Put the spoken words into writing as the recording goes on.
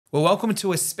Well, welcome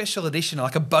to a special edition,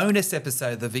 like a bonus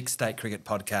episode of the Vic State Cricket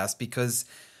Podcast, because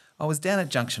I was down at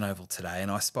Junction Oval today and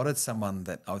I spotted someone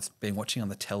that I've been watching on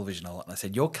the television a lot, and I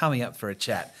said, "You're coming up for a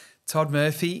chat." Todd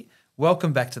Murphy,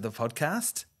 welcome back to the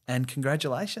podcast and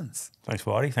congratulations. Thanks,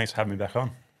 Whitey. Thanks for having me back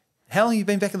on. How long have you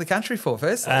been back in the country for,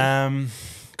 firstly?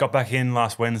 Got back in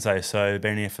last Wednesday, so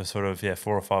been here for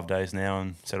 4 or 5 days now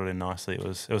and settled in nicely. It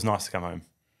was nice to come home.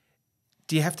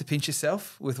 Do you have to pinch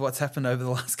yourself with what's happened over the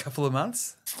last couple of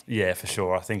months? Yeah, for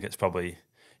sure. I think it's probably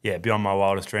beyond my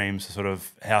wildest dreams, sort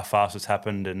of how fast it's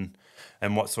happened and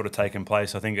what's sort of taken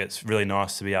place. I think it's really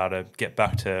nice to be able to get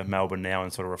back to Melbourne now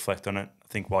and sort of reflect on it. I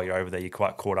think while you're over there, you're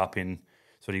quite caught up in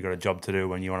sort of you've got a job to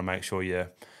do and you want to make sure you're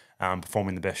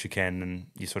performing the best you can, and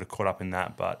you're sort of caught up in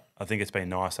that. But I think it's been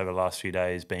nice over the last few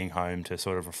days being home to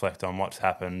sort of reflect on what's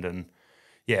happened and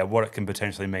what it can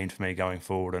potentially mean for me going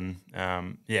forward.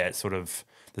 And it's sort of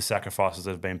the sacrifices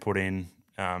that have been put in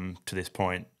to this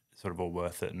point, sort of all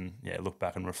worth it. And look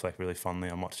back and reflect really fondly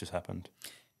on what's just happened.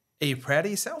 Are you proud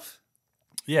of yourself?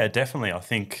 Yeah, definitely. I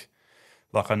think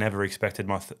I never expected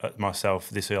myself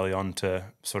this early on to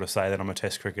sort of say that I'm a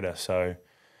Test cricketer. So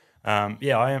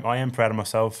I am proud of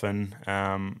myself, and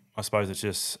I suppose it's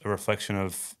just a reflection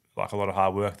of a lot of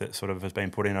hard work that sort of has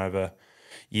been put in over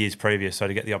years previous. So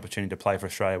to get the opportunity to play for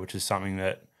Australia, which is something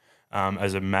that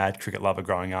as a mad cricket lover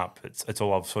growing up, it's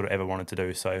all I've sort of ever wanted to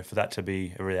do. So for that to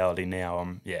be a reality now,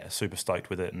 I'm super stoked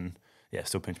with it, and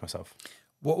still pinch myself.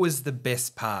 What was the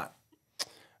best part?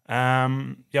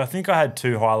 I think I had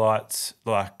two highlights.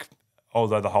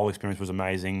 Although the whole experience was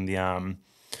amazing,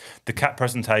 the cap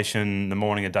presentation the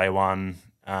morning of day one,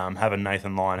 having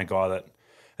Nathan Lyon, a guy that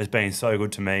has been so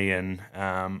good to me and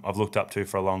I've looked up to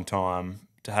for a long time,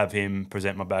 to have him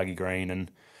present my baggy green.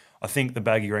 And I think the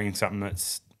baggy green is something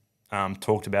that's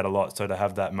talked about a lot. So to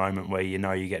have that moment where you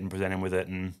know you're getting presented with it,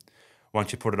 and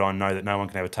once you put it on, know that no one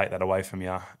can ever take that away from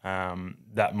you.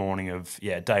 That morning of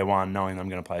day one, knowing I'm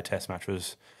going to play a Test match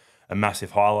was a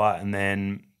massive highlight. And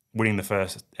then winning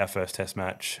our first Test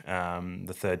match,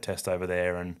 the third Test over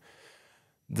there, and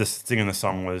this singing the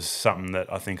song was something that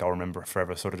I think I'll remember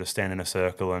forever. Sort of just standing in a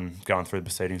circle and going through the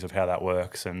proceedings of how that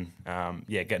works, and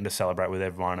getting to celebrate with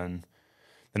everyone. And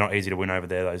they're not easy to win over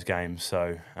there, those games.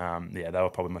 So they were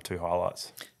probably my two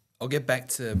highlights. I'll get back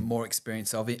to more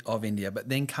experience of India, but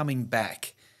then coming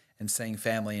back and seeing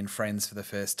family and friends for the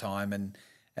first time,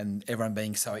 and everyone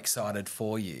being so excited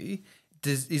for you.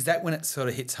 Is that when it sort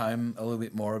of hits home a little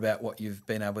bit more about what you've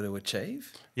been able to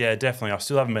achieve? Yeah, definitely. I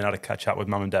still haven't been able to catch up with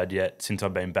mum and dad yet since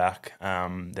I've been back.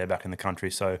 They're back in the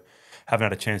country, so haven't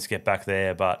had a chance to get back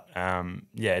there. But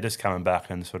just coming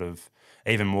back and sort of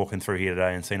even walking through here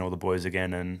today and seeing all the boys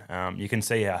again, and you can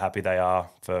see how happy they are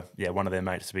for one of their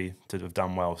mates to have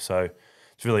done well. So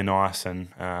it's really nice, and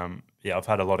I've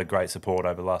had a lot of great support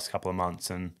over the last couple of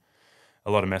months, and a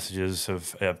lot of messages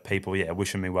of people,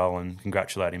 wishing me well and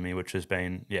congratulating me, which has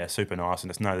been, super nice.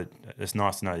 And it's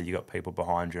nice to know that you got people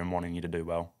behind you and wanting you to do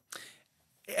well.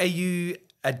 Are you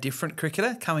a different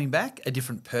cricketer coming back? A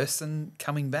different person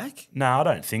coming back? No, I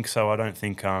don't think so. I don't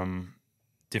think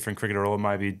different cricketer, or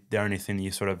maybe the only thing you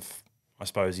sort of, I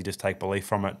suppose, you just take belief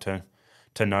from it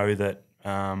to know that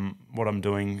what I'm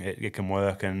doing, it can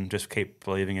work, and just keep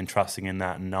believing and trusting in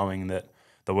that, and knowing that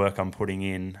the work I'm putting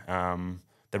in,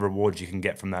 the rewards you can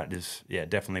get from that is,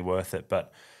 definitely worth it.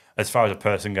 But as far as a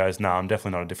person goes, no, I'm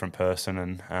definitely not a different person.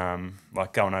 And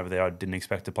going over there, I didn't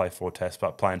expect to play 4 Tests,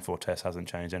 but playing 4 Tests hasn't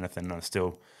changed anything. And I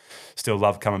still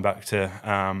love coming back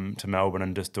to Melbourne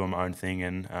and just doing my own thing,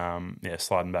 and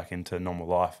sliding back into normal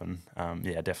life. And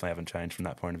definitely haven't changed from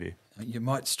that point of view. You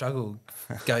might struggle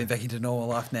going back into normal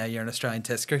life now. You're an Australian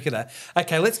Test cricketer.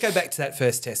 Okay, let's go back to that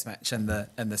first Test match and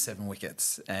the 7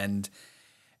 wickets and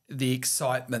the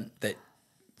excitement that.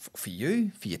 For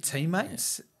you, for your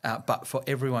teammates, but for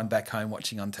everyone back home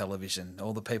watching on television,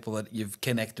 all the people that you've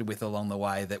connected with along the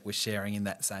way that were sharing in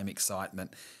that same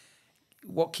excitement.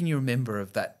 What can you remember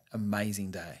of that amazing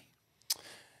day?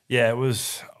 Yeah, it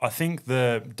was, I think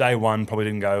the day one probably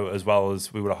didn't go as well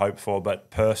as we would have hoped for, but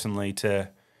personally to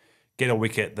get a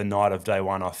wicket the night of day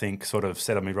one, I think sort of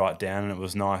settled me right down, and it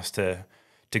was nice to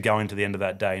go into the end of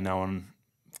that day knowing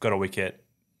I've got a wicket,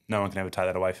 no one can ever take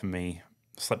that away from me.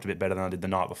 Slept a bit better than I did the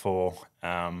night before,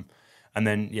 and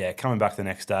then coming back the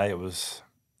next day, it was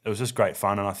just great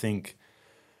fun. And I think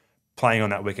playing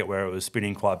on that wicket where it was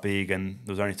spinning quite big and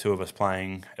there was only 2 of us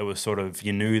playing, it was sort of,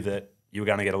 you knew that you were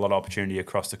going to get a lot of opportunity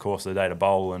across the course of the day to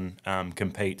bowl and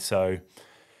compete. So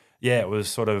it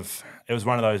was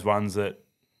one of those ones that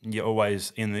you're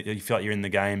always you feel like you're in the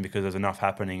game because there's enough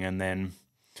happening, and then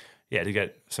to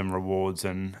get some rewards.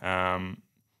 And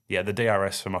the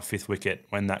DRS for my 5th wicket,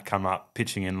 when that come up,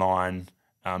 pitching in line,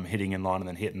 hitting in line and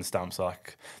then hitting the stumps.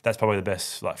 Like that's probably the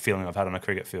best like feeling I've had on a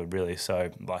cricket field, really.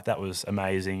 So like that was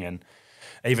amazing, and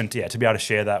even to be able to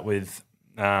share that with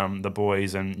the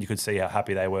boys, and you could see how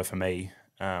happy they were for me.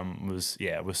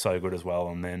 It was so good as well.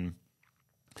 And then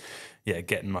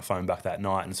getting my phone back that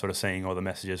night and sort of seeing all the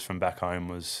messages from back home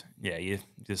was you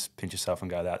just pinch yourself and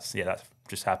go, that's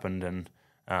just happened, and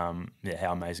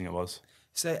how amazing it was.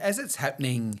 So as it's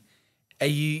happening, are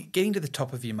you getting to the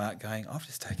top of your mark going, I've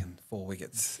just taken 4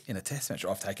 wickets in a test match, or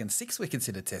I've taken 6 wickets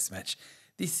in a test match?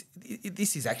 This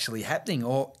is actually happening,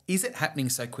 or is it happening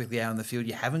so quickly out on the field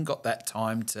you haven't got that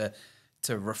time to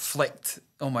reflect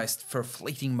almost for a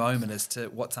fleeting moment as to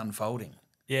what's unfolding?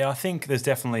 Yeah, I think there's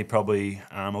definitely probably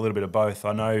a little bit of both.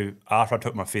 I know after I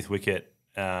took my 5th wicket,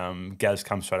 Gaz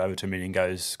comes straight over to me and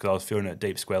goes, because I was fielding at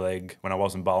deep square leg when I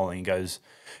wasn't bowling, he goes,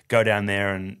 go down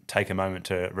there and take a moment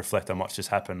to reflect on what's just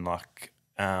happened. Like,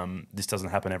 this doesn't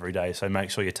happen every day, so make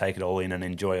sure you take it all in and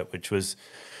enjoy it, which was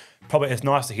probably, it's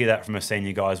nice to hear that from a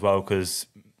senior guy as well, because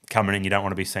coming in, you don't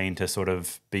want to be seen to sort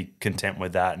of be content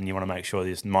with that, and you want to make sure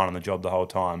you're minding the job the whole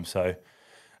time. So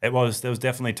there was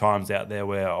definitely times out there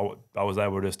where I was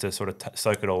able just to sort of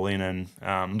soak it all in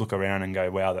and look around and go,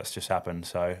 wow, that's just happened.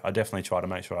 So I definitely try to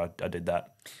make sure I did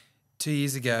that. 2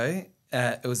 years ago,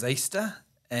 it was Easter,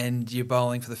 and you're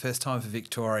bowling for the first time for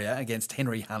Victoria against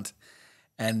Henry Hunt,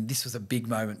 and this was a big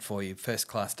moment for you,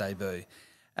 first-class debut.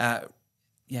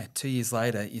 2 years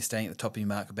later, you're staying at the top of your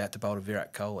mark about to bowl to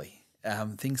Virat Kohli.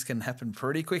 Things can happen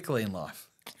pretty quickly in life.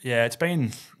 Yeah, it's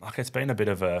been a bit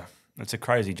of it's a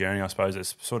crazy journey, I suppose.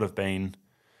 It's sort of been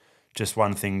just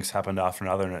one thing's happened after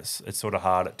another, and it's sort of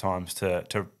hard at times to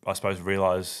I suppose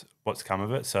realise what's come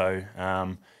of it. So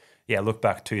look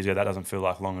back 2 years ago, that doesn't feel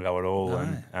like long ago at all.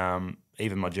 No. And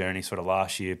even my journey sort of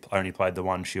last year, I only played the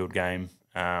one Shield game,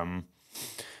 and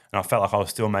I felt like I was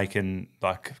still making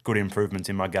like good improvements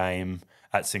in my game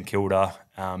at St Kilda,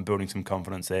 building some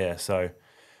confidence there. So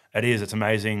it's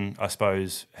amazing, I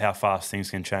suppose, how fast things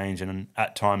can change. And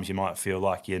at times you might feel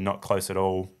like you're not close at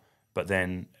all, but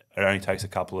then it only takes a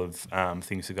couple of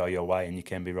things to go your way and you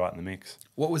can be right in the mix.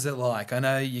 What was it like? I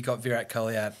know you got Virat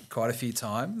Kohli out quite a few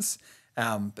times,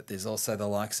 but there's also the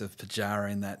likes of Pujara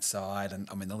in that side, and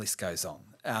I mean the list goes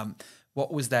on.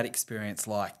 What was that experience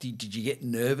like? Did you get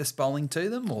nervous bowling to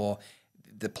them, or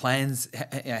the plans?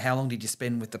 How long did you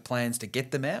spend with the plans to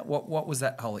get them out? What was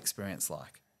that whole experience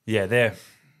like? Yeah, the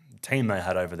team they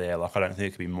had over there, like I don't think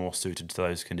it could be more suited to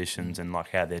those conditions and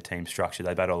like how their team's structured.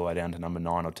 They bat all the way down to number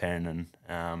 9 or 10,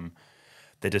 and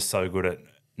they're just so good at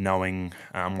knowing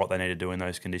what they need to do in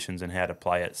those conditions and how to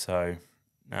play it. So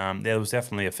there was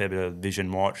definitely a fair bit of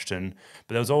vision watched, but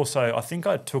there was also, I think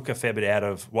I took a fair bit out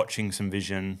of watching some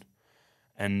vision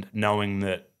and knowing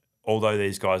that although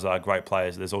these guys are great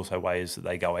players, there's also ways that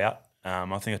they go out.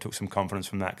 I think I took some confidence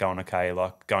from that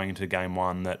going into game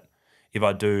one, that if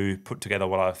I do put together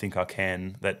what I think I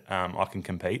can, that I can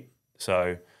compete.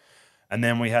 So, and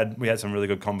then we had some really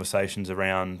good conversations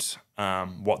around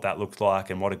what that looked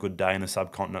like and what a good day in the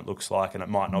subcontinent looks like. And it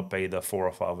might not be the 4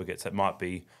 or 5 wickets. It might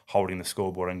be holding the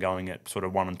scoreboard and going at sort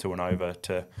of 1 and 2 and over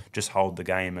to just hold the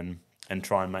game and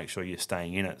try and make sure you're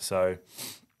staying in it. So,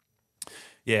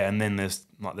 yeah, and then there's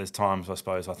times, I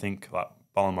suppose, I think like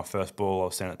bowling my first ball, I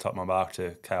was standing at the top of my mark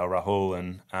to KL Rahul,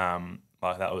 and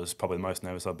that was probably the most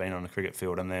nervous I've been on a cricket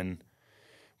field. And then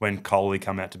when Kohli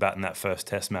come out to bat in that first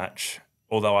test match,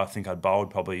 although I think I'd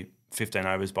bowled probably 15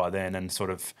 overs by then, and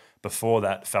sort of before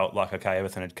that felt like, okay,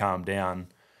 everything had calmed down,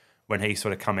 when he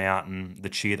sort of come out and the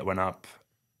cheer that went up,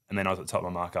 and then I was at the top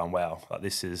of my mark going, wow, like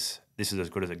this is as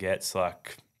good as it gets.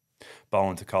 Like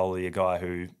bowling to Kohli, a guy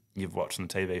who you've watched on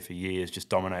the TV for years, just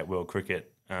dominate world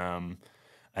cricket. And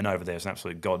over there is an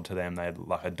absolute god to them. They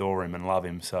like adore him and love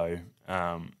him. So,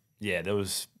 there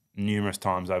was numerous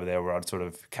times over there where I'd sort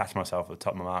of catch myself at the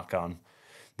top of my mark going,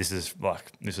 this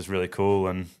is really cool.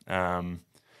 And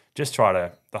just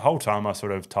the whole time I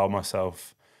sort of told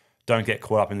myself, don't get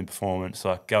caught up in the performance.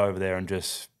 Like go over there and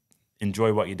just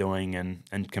enjoy what you're doing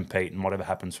and compete, and whatever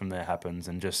happens from there happens,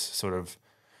 and just sort of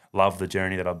love the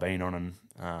journey that I've been on, and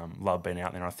love being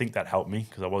out there. And I think that helped me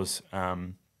because I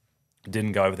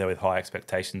didn't go over there with high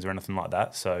expectations or anything like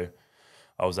that. So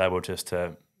I was able just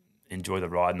to enjoy the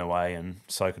ride in a way and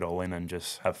soak it all in and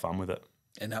just have fun with it.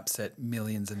 And upset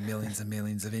millions and millions and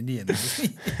millions of Indians.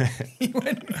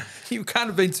 You can't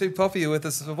have been too popular with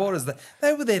the supporters.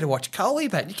 They were there to watch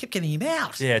Kohli bat, and you kept getting him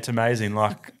out. Yeah, it's amazing.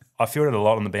 Like I fielded a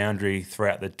lot on the boundary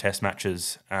throughout the test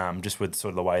matches, just with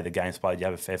sort of the way the game's played. You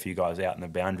have a fair few guys out in the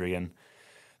boundary, and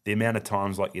the amount of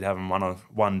times like you'd have them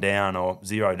one down or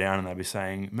 0 down, and they'd be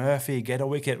saying, "Murphy, get a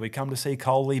wicket. We come to see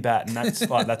Kohli bat," and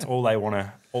that's all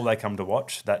they come to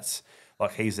watch. That's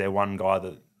like he's their one guy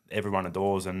that everyone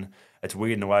adores, and it's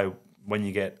weird in a way when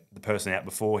you get the person out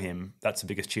before him, that's the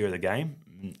biggest cheer of the game,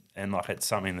 and like it's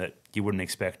something that you wouldn't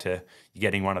expect to you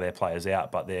getting one of their players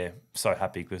out, but they're so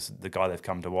happy because the guy they've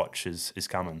come to watch is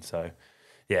coming. So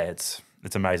yeah, it's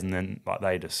amazing. Then like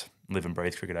they just live and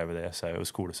breathe cricket over there, so it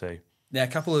was cool to see. Now, a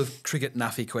couple of cricket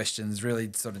nuffy questions, really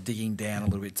sort of digging down a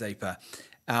little bit deeper.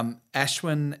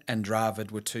 Ashwin and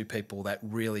Dravid were two people that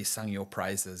really sung your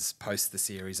praises post the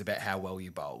series about how well you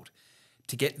bowled.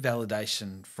 To get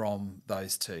validation from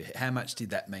those two, how much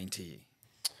did that mean to you?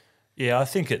 Yeah, I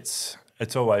think it's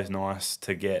always nice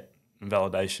to get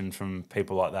validation from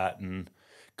people like that and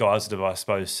guys that have, I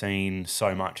suppose, seen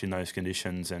so much in those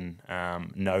conditions and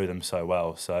know them so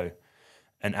well. So,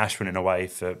 and Ashwin, in a way,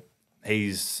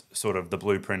 he's sort of the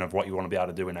blueprint of what you want to be able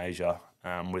to do in Asia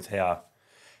with how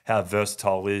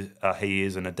versatile he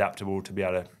is and adaptable to be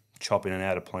able to chop in and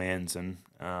out of plans. And,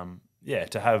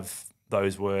 to have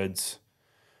those words,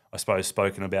 I suppose,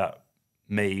 spoken about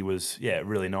me was,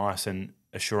 really nice and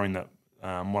assuring that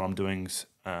what I'm doing's,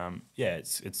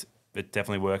 it's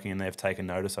definitely working and they've taken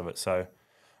notice of it. So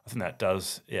I think that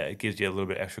does, it gives you a little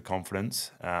bit extra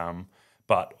confidence,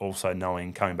 but also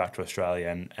knowing coming back to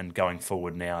Australia and going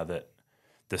forward now that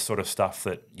the sort of stuff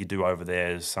that you do over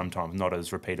there is sometimes not as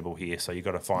repeatable here. So you've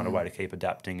got to find a way to keep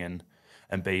adapting and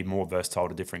be more versatile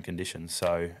to different conditions.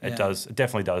 So it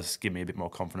definitely does give me a bit more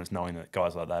confidence knowing that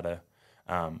guys like that are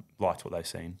liked what they've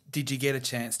seen. Did you get a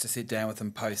chance to sit down with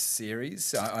them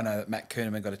post-series? I know that Matt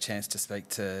Kuhneman got a chance to speak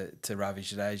to Ravi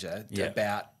Jadeja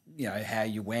about how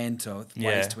you went or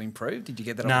ways to improve. Did you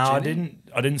get that opportunity?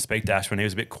 No, I didn't speak to Ashwin. He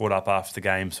was a bit caught up after the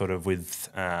game sort of with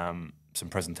some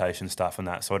presentation stuff and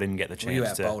that, so I didn't get the chance you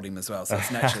out-bowled him as well, so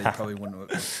it's naturally probably wouldn't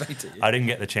have speak to you. I didn't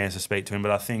get the chance to speak to him,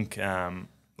 but I think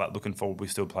looking forward, we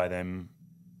still play them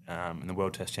in the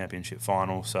World Test Championship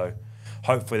final, so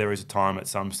hopefully there is a time at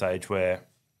some stage where,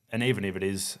 and even if it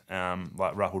is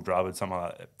like Rahul Dravid, something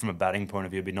like that, from a batting point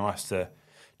of view, it'd be nice to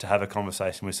have a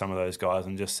conversation with some of those guys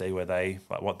and just see where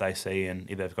what they see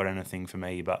and if they've got anything for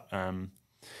me. But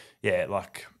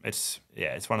it's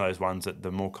one of those ones that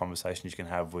the more conversations you can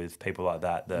have with people like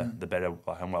that, the better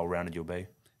and well-rounded you'll be.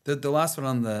 The last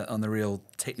one on the real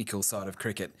technical side of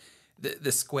cricket,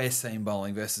 the square seam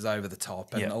bowling versus over the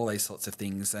top and all these sorts of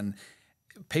things, and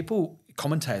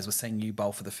commentators were seeing you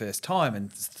bowl for the first time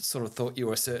and sort of thought you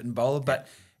were a certain bowler, but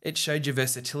it showed your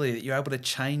versatility that you're able to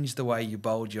change the way you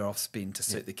bowled your off spin to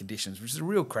suit the conditions, which is a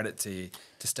real credit to you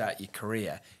to start your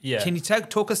career. Yeah. Can you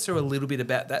talk us through a little bit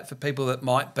about that for people that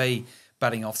might be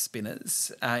butting off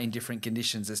spinners in different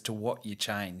conditions as to what you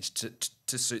changed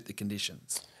to suit the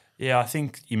conditions? Yeah, I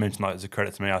think you mentioned it's a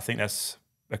credit to me. I think that's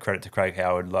a credit to Craig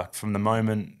Howard. Like from the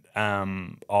moment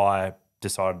I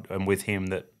decided and with him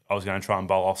that I was going to try and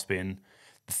bowl off spin,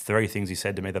 the three things he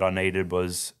said to me that I needed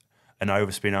was an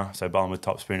over spinner, so bowling with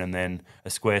top spin, and then a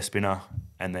square spinner,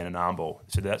 and then an arm ball.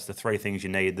 So that's the three things you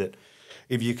need that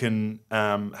if you can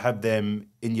have them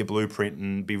in your blueprint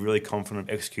and be really confident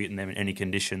of executing them in any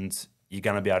conditions, you're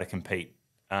going to be able to compete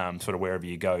sort of wherever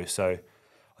you go. So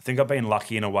I think I've been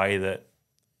lucky in a way that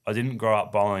I didn't grow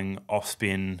up bowling off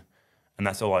spin and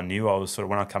that's all I knew. I was sort of,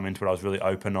 when I come into it, I was really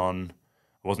open on,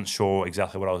 I wasn't sure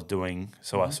exactly what I was doing.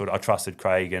 So I trusted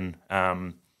Craig and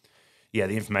the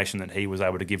information that he was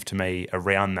able to give to me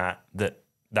around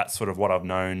that's sort of what I've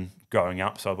known growing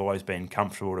up. So I've always been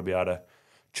comfortable to be able to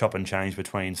chop and change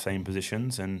between seam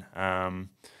positions and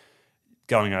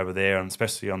going over there, and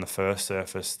especially on the first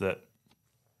surface that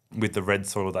with the red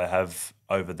soil they have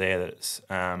over there, that's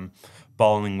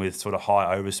bowling with sort of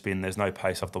high overspin. There's no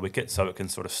pace off the wicket, so it can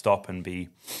sort of stop and be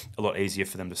a lot easier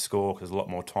for them to score because there's a lot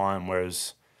more time.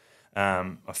 Whereas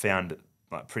I found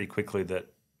pretty quickly that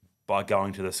by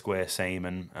going to the square seam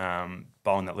and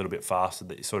bowling that little bit faster,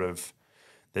 that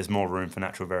there's more room for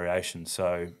natural variation.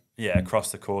 So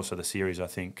across the course of the series, I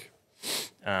think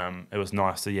it was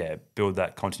nice to build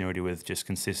that continuity with just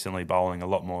consistently bowling a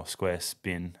lot more square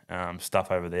spin stuff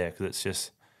over there,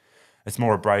 because it's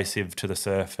more abrasive to the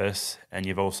surface, and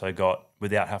you've also got,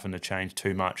 without having to change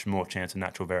too much, more chance of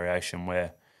natural variation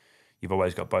where you've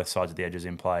always got both sides of the edges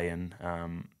in play, and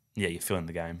you're filling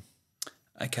the game.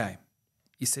 Okay.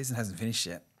 Your season hasn't finished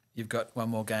yet. You've got one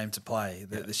more game to play,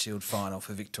 the Shield final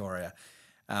for Victoria.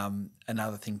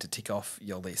 Another thing to tick off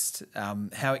your list.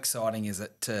 How exciting is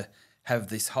it to have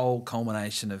this whole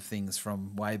culmination of things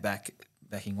from way back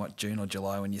in June or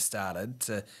July when you started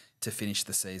to finish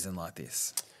the season like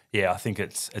this? Yeah, I think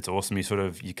it's awesome.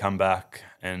 You come back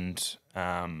and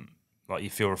you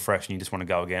feel refreshed and you just want to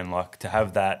go again. To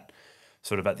have that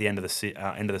sort of at the end of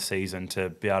the season to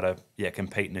be able to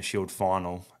compete in a Shield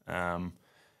final.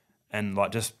 and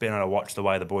like just being able to watch the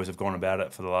way the boys have gone about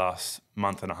it for the last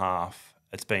month and a half,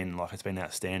 it's been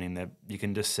outstanding. You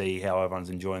can just see how everyone's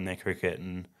enjoying their cricket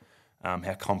and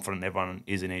how confident everyone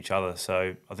is in each other.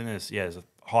 So I think there's a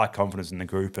high confidence in the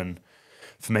group, and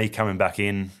for me coming back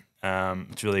in,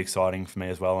 it's really exciting for me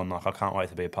as well, and like I can't wait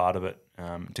to be a part of it,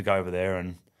 to go over there,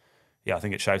 and I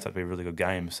think it shapes up to be a really good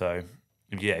game. So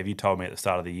if you told me at the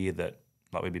start of the year that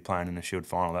like we'd be playing in a Shield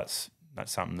final, that's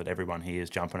something that everyone here is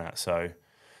jumping at. So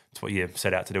it's what you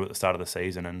set out to do at the start of the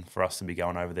season, and for us to be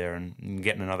going over there and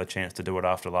getting another chance to do it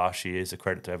after last year is a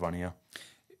credit to everyone here.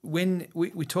 When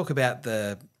we talk about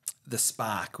the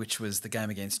spark, which was the game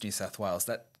against New South Wales,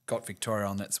 that got Victoria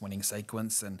on its winning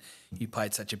sequence, and you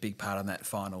played such a big part on that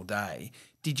final day.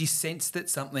 Did you sense that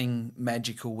something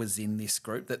magical was in this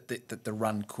group, that the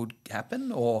run could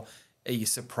happen, or are you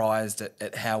surprised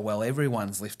at how well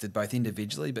everyone's lifted, both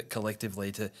individually but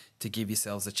collectively, to give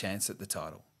yourselves a chance at the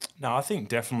title? No, I think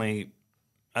definitely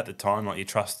at the time, like you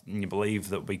trust and you believe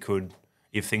that we could,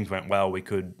 if things went well, we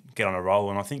could get on a roll.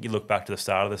 And I think you look back to the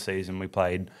start of the season, we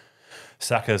played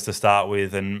Sackers to start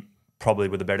with, and probably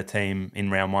with a better team in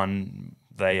round one,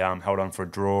 they held on for a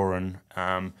draw and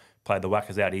played the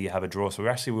Whackers out here, have a draw. So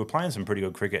we were playing some pretty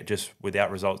good cricket just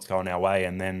without results going our way.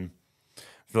 And then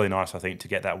really nice, I think, to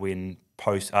get that win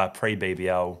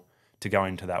pre-BBL, to go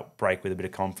into that break with a bit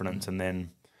of confidence. And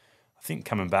then I think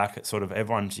coming back, it's sort of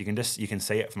everyone's, you can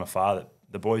see it from afar that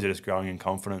the boys are just growing in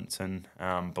confidence and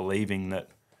believing that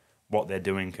what they're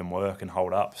doing can work and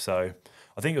hold up. So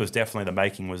I think it was definitely the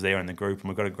making was there in the group, and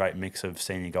we've got a great mix of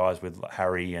senior guys with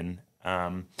Harry and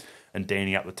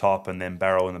Deanie up the top, and then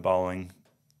Barrel in the bowling,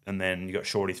 and then you got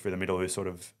Shorty through the middle, who's sort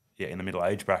of in the middle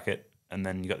age bracket, and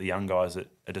then you got the young guys that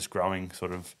are just growing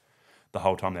sort of the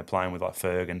whole time they're playing with like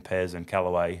Ferg and Pez and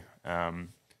Callaway. So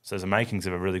there's the makings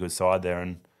of a really good side there,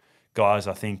 and guys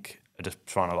I think are just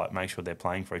trying to like make sure they're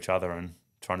playing for each other and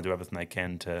trying to do everything they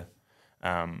can to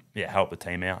help the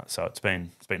team out. So it's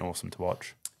been awesome to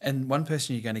watch. And one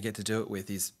person you're going to get to do it with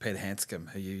is Peter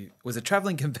Hanscom, who was a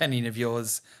travelling companion of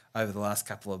yours over the last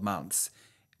couple of months.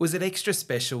 Was it extra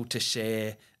special to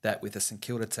share that with a St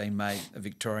Kilda teammate, a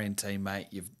Victorian teammate,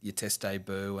 your test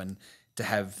debut, and to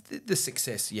have the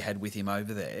success you had with him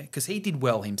over there? Because he did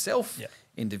well himself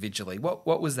individually.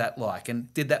 What was that like?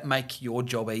 And did that make your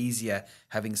job easier,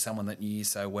 having someone that knew you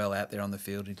so well out there on the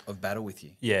field of battle with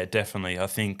you? Yeah, definitely. I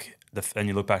think, and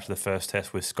you look back to the first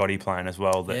test with Scotty playing as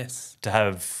well, that to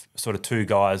have sort of two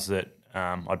guys that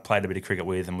I'd played a bit of cricket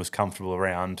with and was comfortable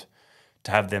around, to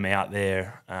have them out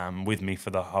there with me for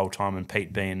the whole time, and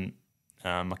Pete being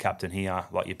my captain here,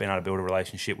 like you've been able to build a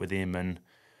relationship with him, and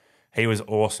he was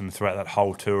awesome throughout that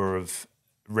whole tour of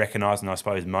recognising, I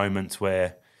suppose, moments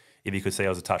where if you could see I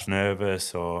was a touch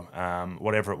nervous or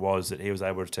whatever it was, that he was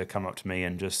able to come up to me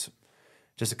and just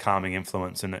a calming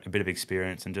influence and a bit of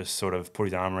experience, and just sort of put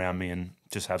his arm around me and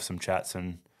just have some chats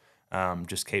and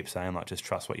just keep saying, like, just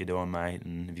trust what you're doing, mate,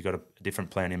 and if you've got a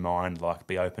different plan in mind, like,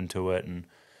 be open to it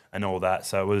and all that.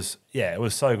 So it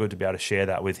was so good to be able to share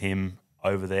that with him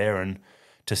over there, and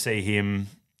to see him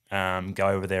go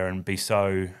over there and be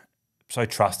so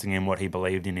trusting in what he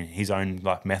believed in his own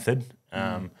like method.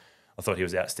 I thought he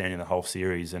was outstanding the whole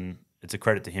series, and it's a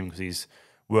credit to him because he's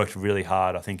worked really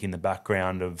hard, I think, in the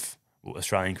background of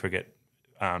Australian cricket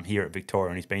here at Victoria,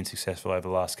 and he's been successful over the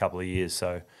last couple of years.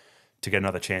 So to get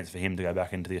another chance for him to go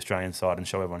back into the Australian side and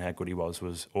show everyone how good he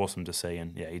was awesome to see,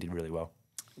 and he did really well.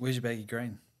 Where's your baggy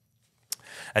green?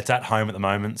 It's at home at the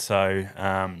moment, so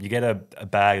you get a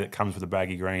bag that comes with a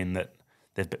baggy green that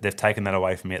they've taken that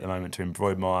away from me at the moment to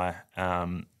embroider my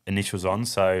initials on,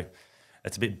 so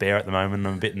it's a bit bare at the moment.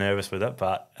 I'm a bit nervous with it,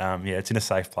 but it's in a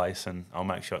safe place, and I'll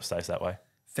make sure it stays that way.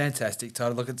 Fantastic,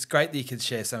 Todd. Look, it's great that you could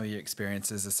share some of your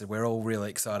experiences. As I said, we're all really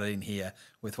excited in here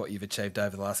with what you've achieved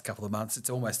over the last couple of months. It's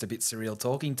almost a bit surreal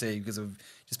talking to you because we've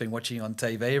just been watching you on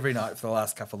TV every night for the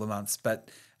last couple of months. But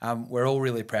we're all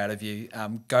really proud of you.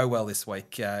 Go well this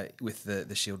week with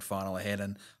the Shield final ahead,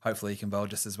 and hopefully you can bowl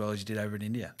just as well as you did over in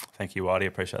India. Thank you, Whitey.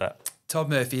 Appreciate that. Todd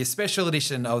Murphy, a special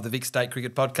edition of the Vic State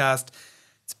Cricket Podcast.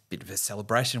 It's a bit of a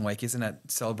celebration week, isn't it?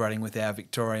 Celebrating with our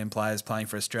Victorian players playing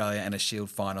for Australia and a Shield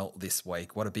final this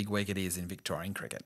week. What a big week it is in Victorian cricket.